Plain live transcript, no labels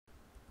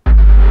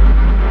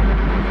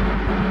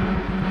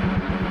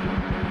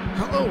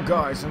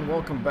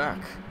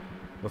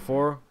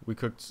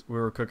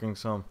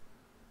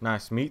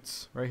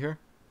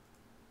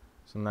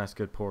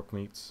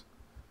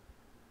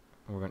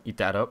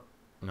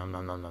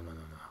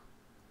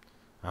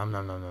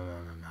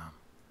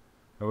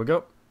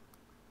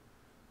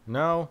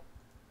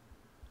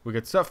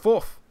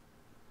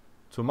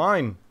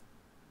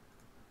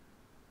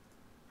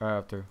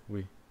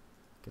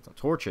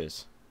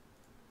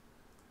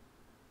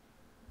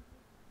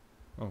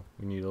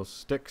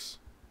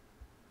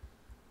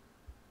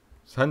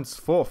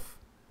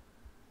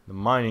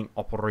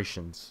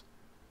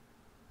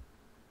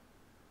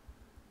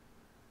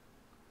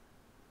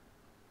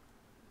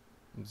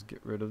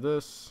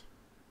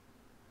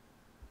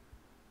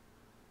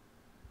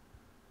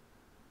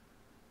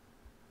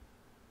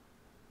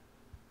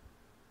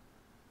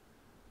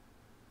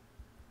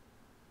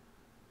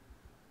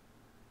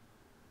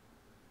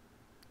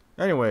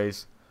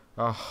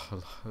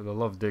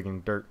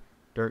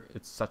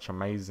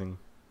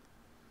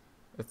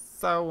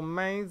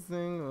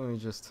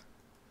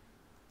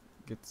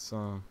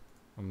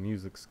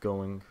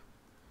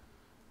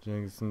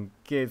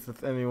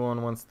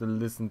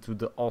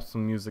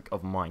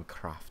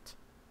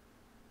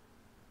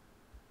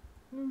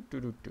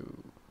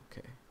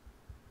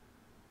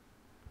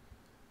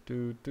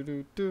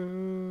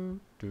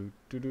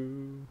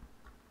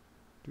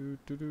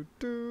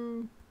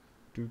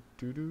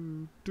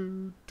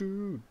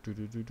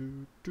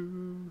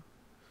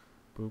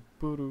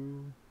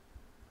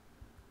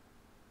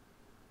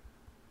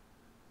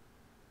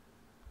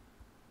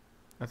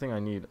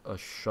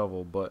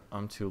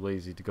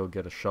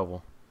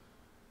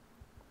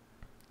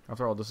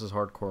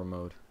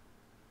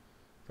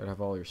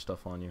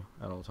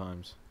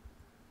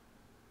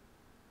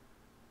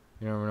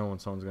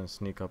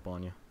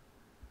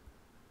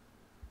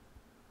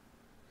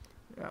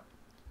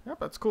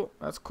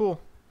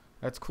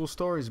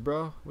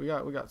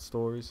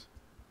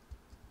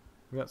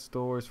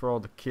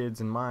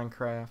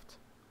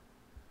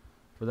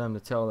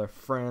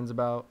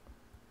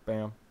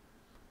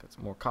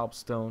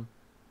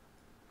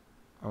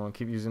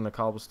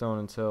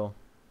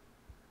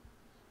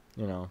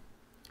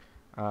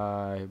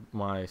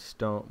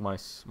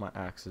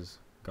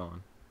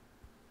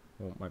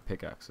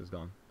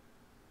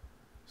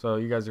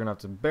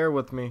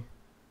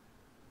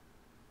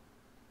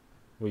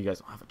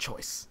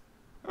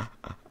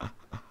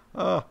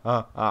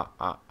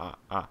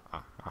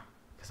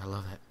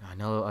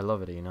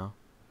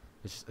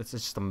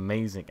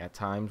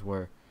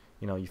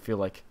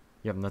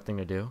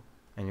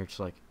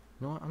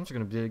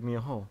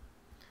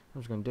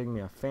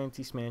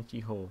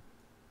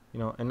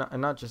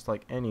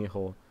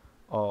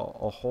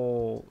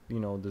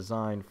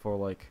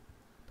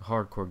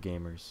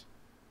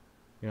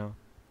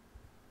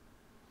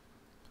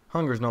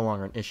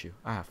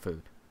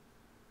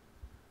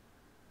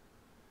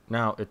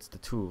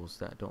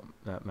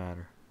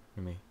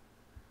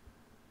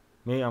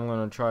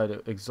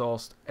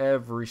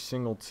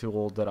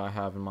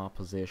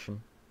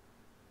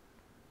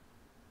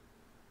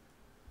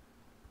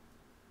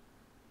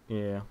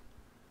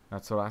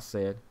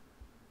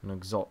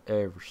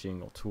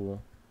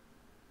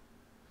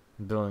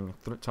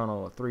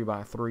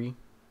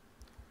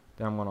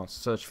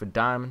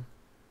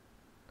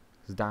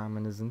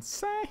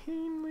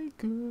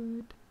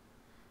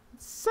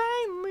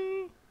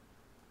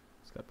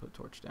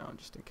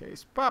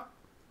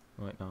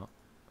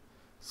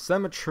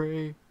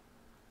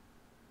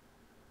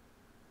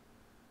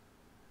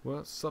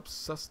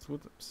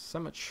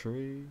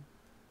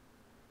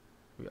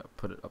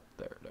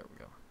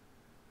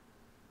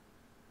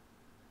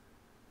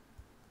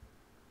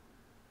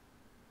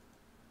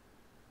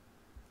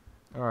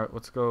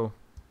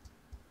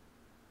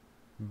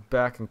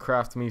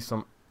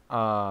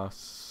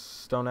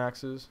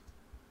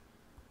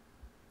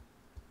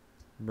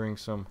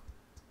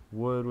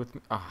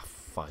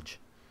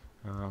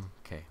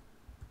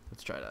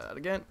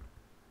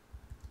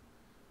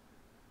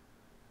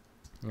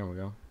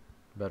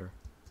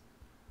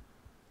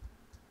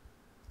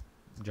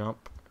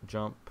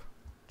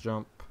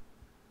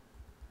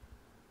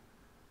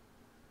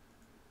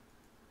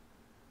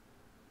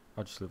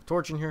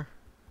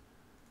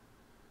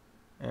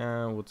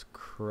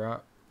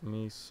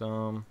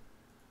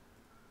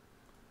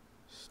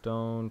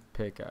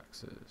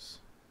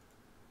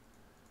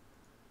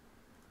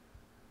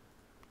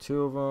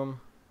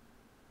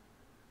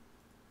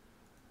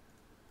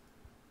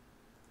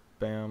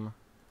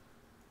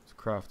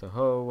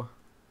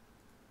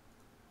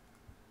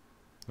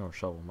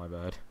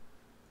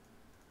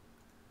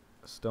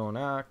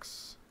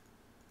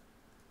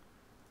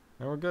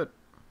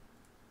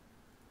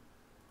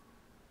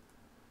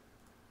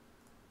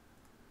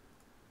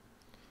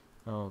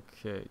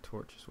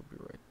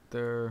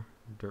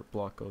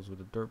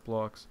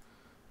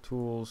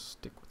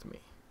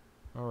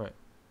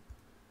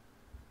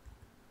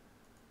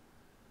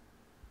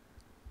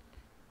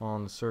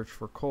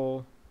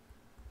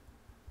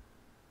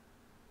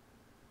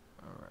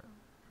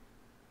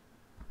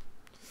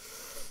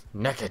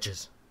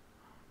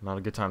Not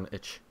a good time to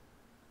itch.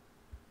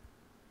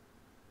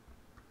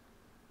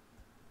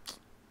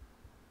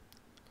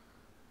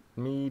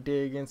 Me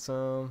digging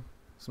some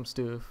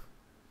stuff.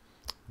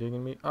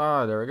 Digging me.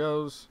 Ah, there it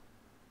goes.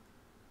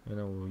 And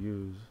then we'll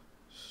use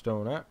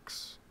stone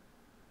axe,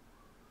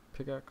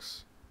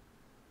 pickaxe.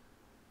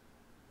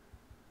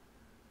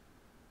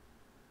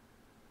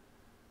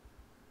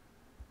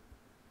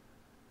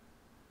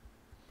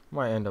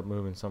 Might end up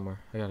moving somewhere.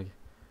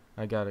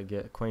 I gotta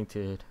get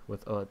acquainted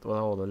with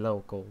all the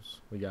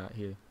locals we got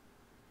here.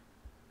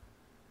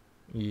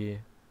 Yeah.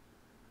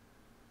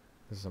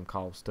 This is some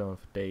cobblestone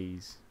for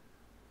days.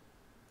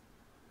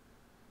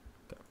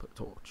 Gotta put a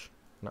torch.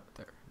 Not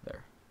there.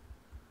 There.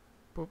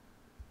 Boop.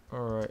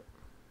 Alright.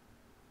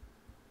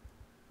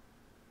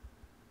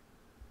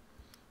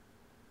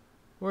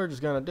 We're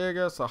just gonna dig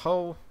us a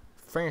hole.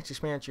 Fancy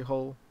smancy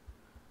hole.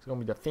 It's gonna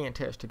be the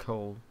fantastic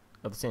hole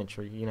of the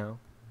century, you know.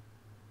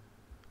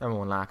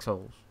 Everyone likes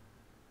holes.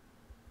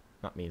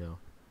 Not me though.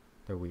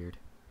 They're weird.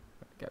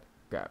 Gotta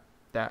grab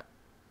that.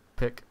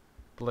 Pick.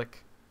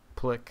 Blick.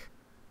 Plick.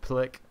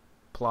 Plick.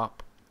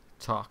 Plop.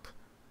 Talk.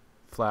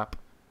 Flap.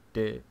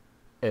 There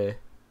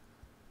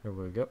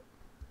we go.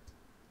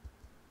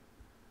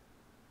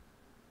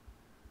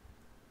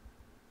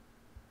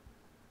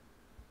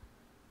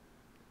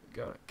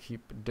 Gotta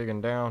keep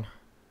digging down.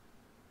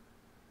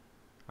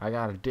 I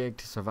gotta dig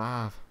to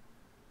survive.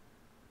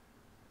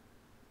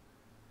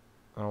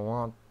 I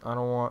don't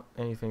want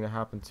anything to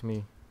happen to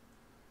me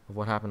of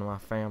what happened to my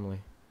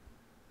family.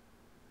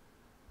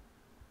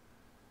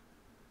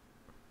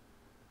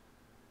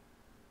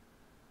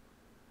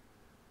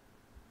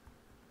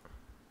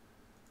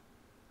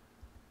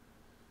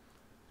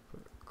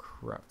 Put a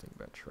crafting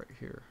bench right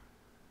here.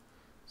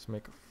 Let's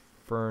make a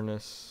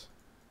furnace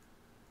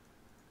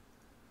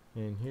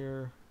in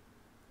here.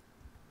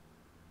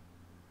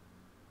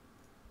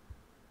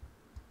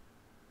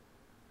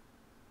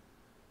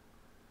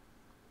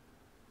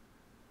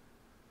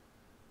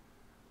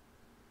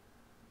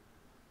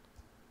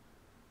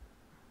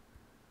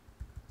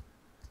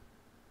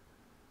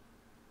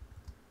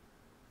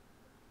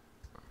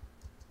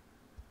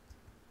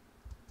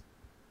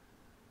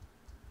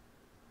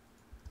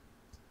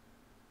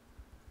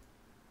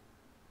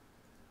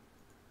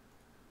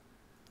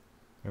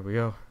 There we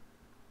go.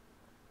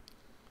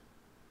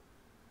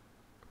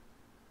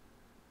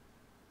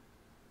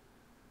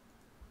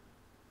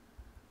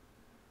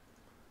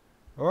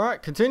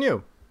 Alright,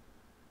 continue.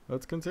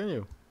 Let's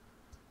continue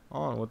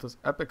on with this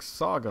epic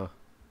saga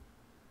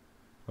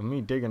of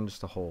me digging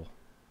just a hole.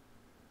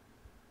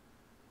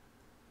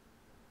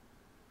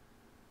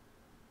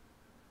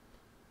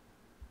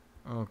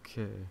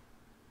 Okay.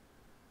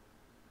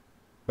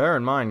 Bear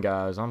in mind,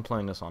 guys, I'm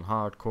playing this on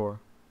hardcore.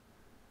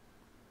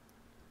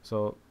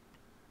 So,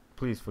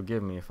 please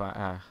forgive me if I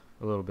act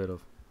a little bit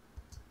of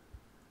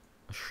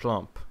a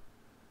slump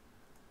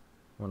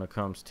when it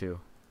comes to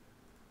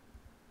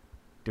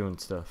doing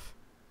stuff.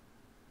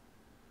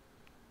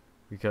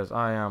 Because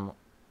I am,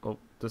 oh,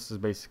 this is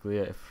basically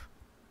it.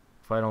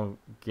 If I don't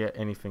get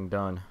anything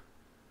done,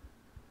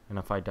 and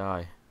if I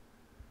die,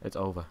 it's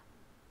over.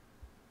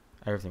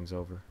 Everything's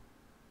over.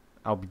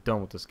 I'll be done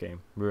with this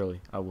game.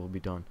 Really, I will be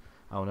done.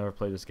 I will never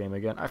play this game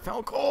again. I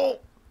found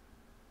coal!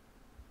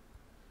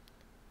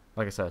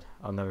 Like I said,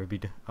 I'll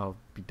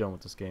be done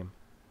with this game.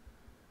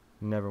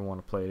 Never want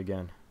to play it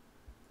again.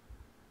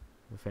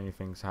 If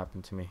anything's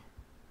happened to me.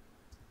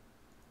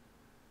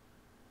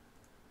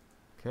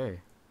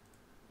 Okay.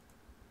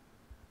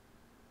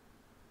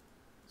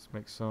 Let's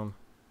make some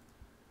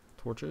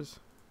torches.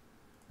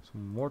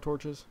 Some more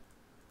torches.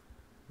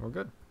 We're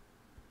good.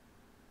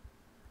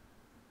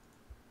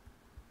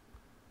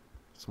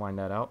 Let's mine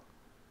that out.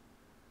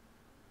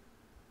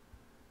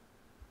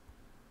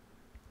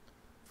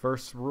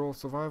 First rule of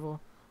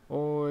survival,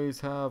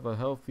 always have a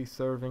healthy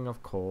serving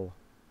of coal.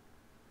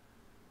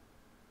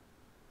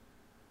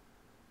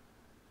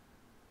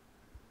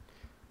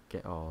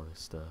 Get all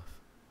this stuff.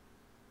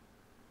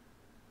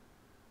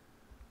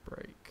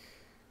 Break.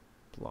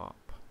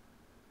 Plop.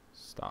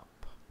 Stop.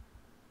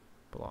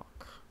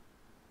 Block.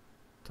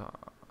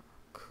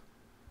 Talk.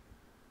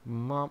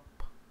 Mop.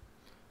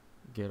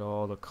 Get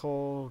all the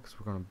coal, because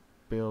we're going to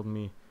build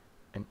me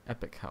an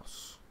epic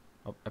house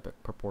of epic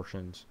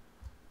proportions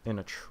in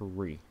a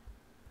tree.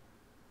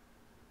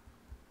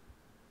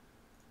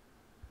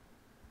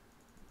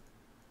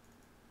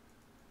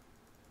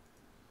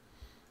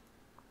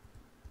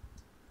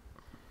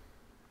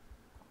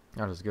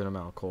 That is a good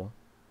amount of coal.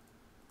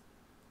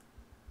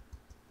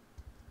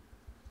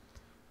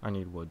 I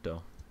need wood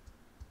though.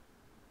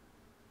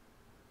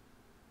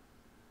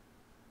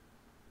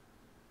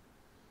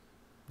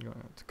 You're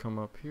gonna have to come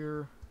up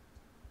here.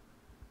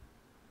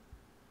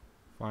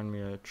 Find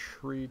me a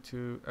tree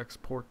to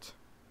export.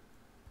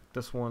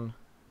 This one.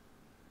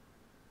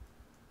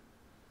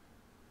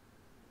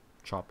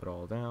 Chop it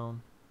all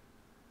down.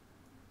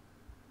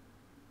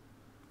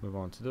 Move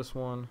on to this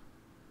one.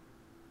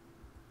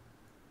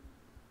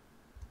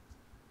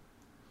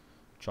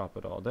 Chop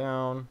it all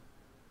down.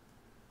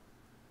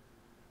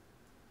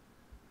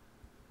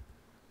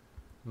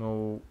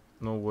 No,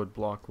 no wood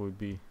block would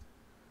be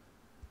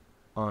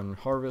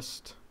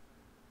unharvest.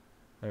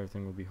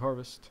 Everything will be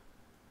harvest.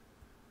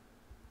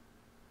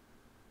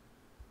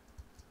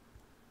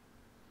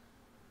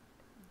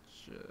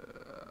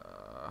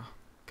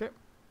 Okay.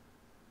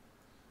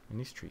 And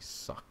these trees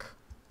suck.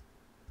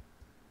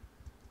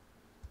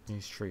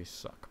 These trees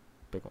suck.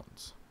 Big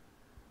ones.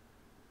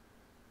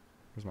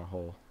 Here's my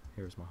hole.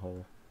 Here's my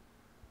hole.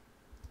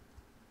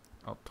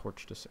 I'll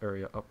torch this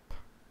area up.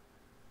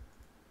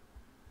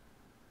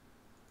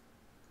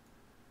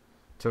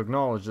 To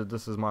acknowledge that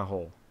this is my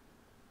hole.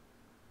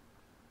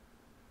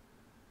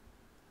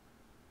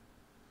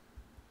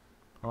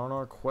 On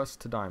our quest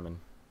to diamond.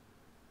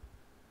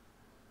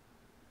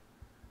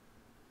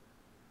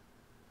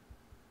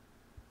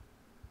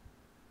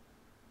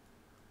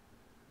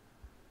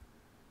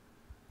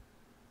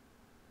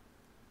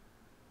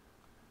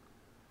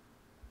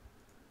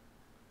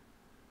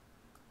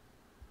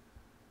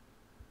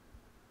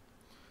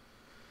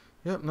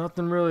 Yep,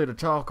 nothing really to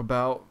talk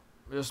about.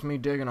 Just me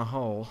digging a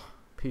hole.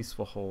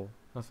 Peaceful hole.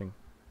 Nothing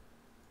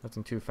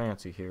too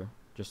fancy here.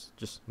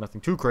 Just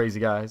nothing too crazy,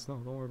 guys. No,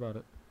 don't worry about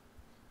it.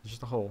 It's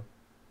just a hole.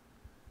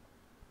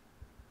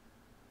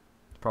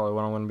 It's probably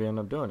what I'm going to end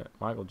up doing it.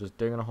 Michael just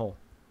digging a hole.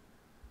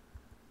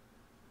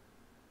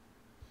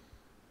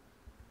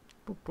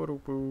 Boop, boop,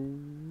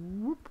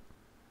 boop, whoop.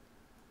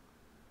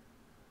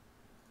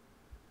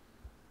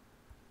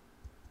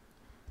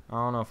 I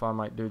don't know if I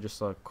might do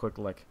just a quick,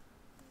 like,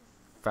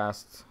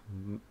 fast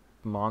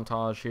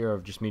montage here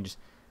of just me just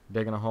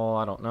digging a hole.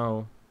 I don't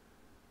know.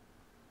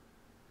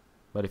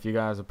 But if you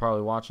guys are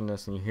probably watching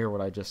this and you hear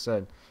what I just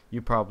said,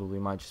 you probably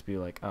might just be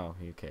like, oh,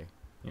 okay.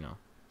 You know,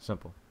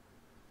 simple.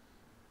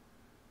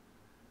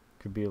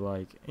 Could be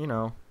like, you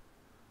know,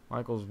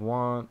 Michael's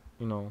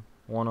one-on-one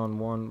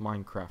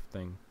Minecraft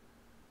thing.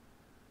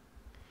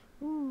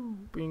 Ooh,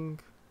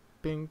 bink,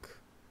 bink,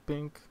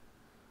 bink.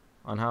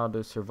 On how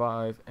to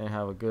survive and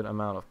have a good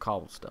amount of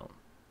cobblestone.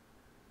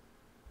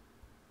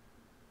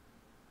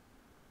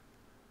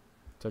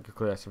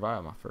 Technically, I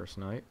survived my first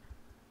night.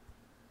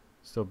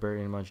 Still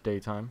very much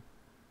daytime.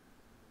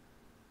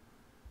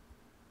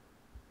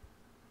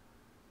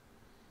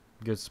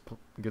 Good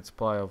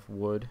supply of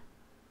wood,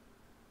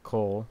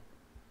 coal,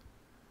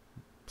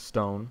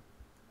 stone.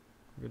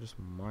 We could just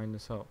mine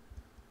this out.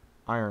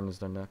 Iron is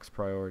the next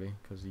priority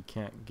because you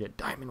can't get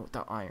diamond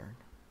without iron.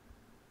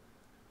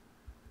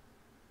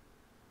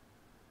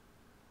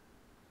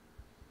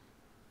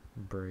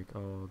 Break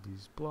all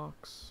these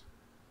blocks.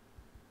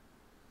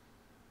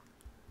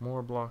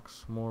 More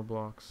blocks, more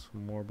blocks,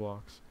 more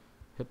blocks.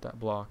 Hit that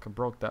block. I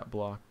broke that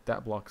block.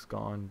 That block's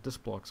gone. This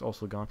block's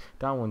also gone.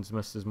 That one's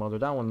missed his mother.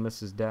 That one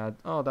missed his dad.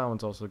 Oh, that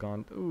one's also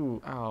gone. Ooh,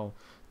 ow.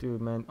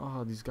 Dude, man.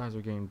 Oh, these guys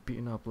are getting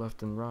beaten up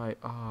left and right.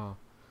 Ah,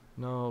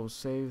 no.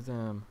 Save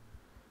them.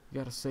 You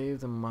gotta save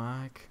them,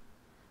 Mike.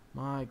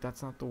 Mike,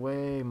 that's not the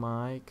way,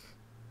 Mike.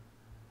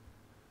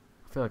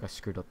 I feel like I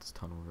screwed up this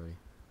tunnel already.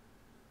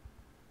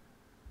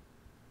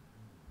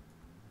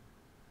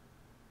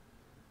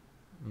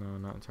 No,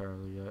 not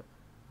entirely yet.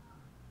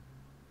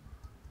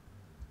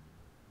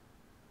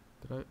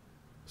 Did I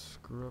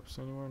screw ups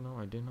anywhere? No,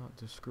 I did not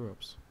do screw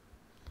ups.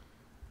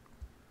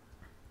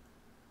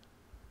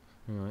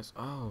 Anyways,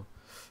 oh,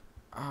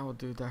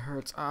 dude, that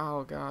hurts.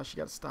 Oh gosh, you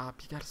gotta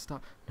stop. You gotta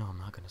stop. No, I'm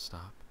not gonna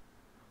stop.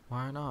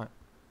 Why not?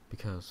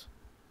 Because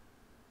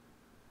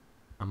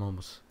I'm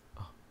almost.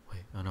 Oh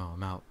wait, oh no,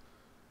 I'm out.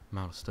 I'm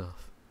out of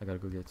stuff. I gotta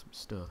go get some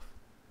stuff.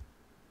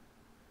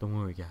 Don't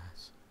worry,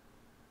 guys.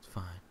 It's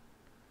fine.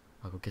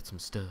 I'll go get some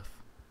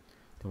stuff.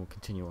 Then we'll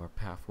continue our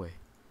pathway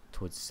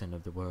towards the center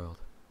of the world.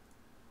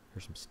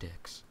 Here's some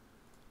sticks.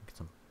 Get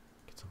some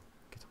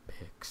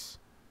picks.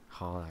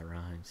 Oh, that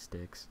rhymes.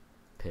 Sticks,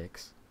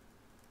 picks.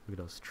 Look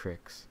at those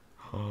tricks.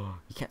 Oh,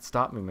 you can't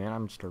stop me, man.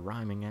 I'm just a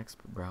rhyming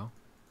expert, bro.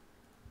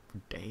 For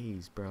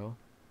days, bro.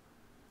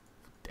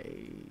 For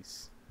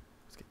days.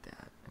 Let's get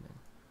that, and then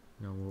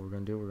you know what we're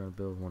gonna do? We're gonna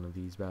build one of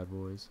these bad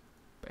boys.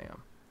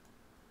 Bam.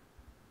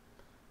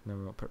 And then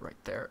we're going to put it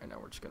right there, and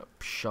then we're just going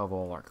to shove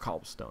all our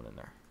cobblestone in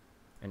there.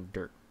 And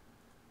dirt.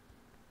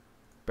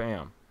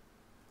 Bam.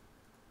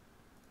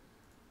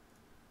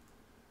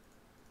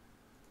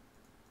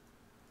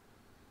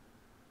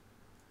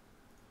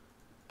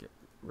 Get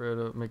rid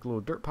of, make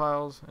little dirt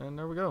piles, and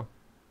there we go.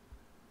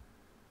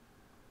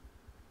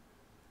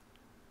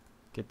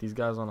 Get these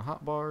guys on the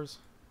hot bars.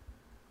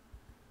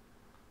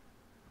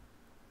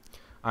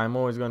 I'm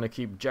always going to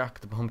keep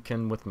Jack the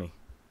Pumpkin with me.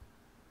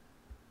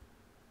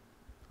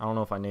 I don't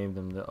know if I named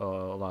him the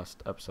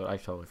last episode. I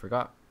totally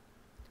forgot.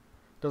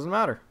 Doesn't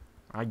matter.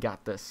 I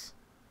got this.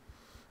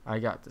 I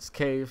got this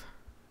cave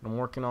I'm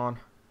working on.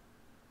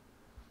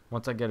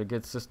 Once I get a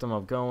good system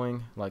of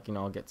going, like, you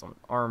know, I'll get some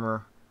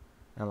armor,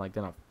 and like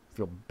then I'll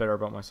feel better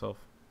about myself.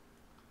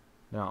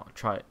 Now I'll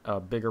try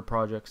bigger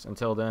projects.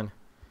 Until then,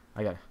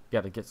 I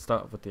gotta get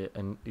stuff with the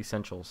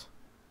essentials.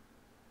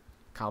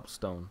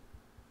 Cobblestone.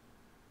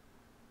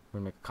 We're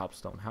gonna make a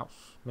cobblestone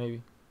house,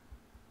 maybe.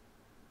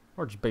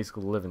 Or just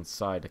basically live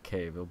inside a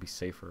cave. It'll be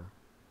safer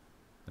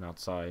than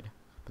outside.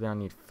 But then I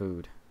need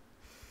food.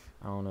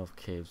 I don't know if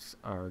caves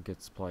are a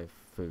good supply of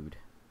food.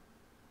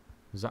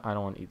 I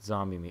don't want to eat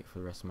zombie meat for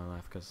the rest of my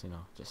life because, you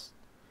know, just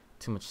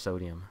too much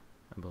sodium,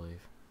 I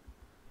believe.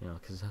 You know,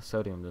 because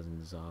sodium doesn't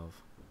dissolve.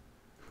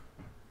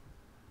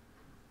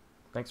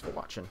 Thanks for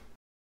watching.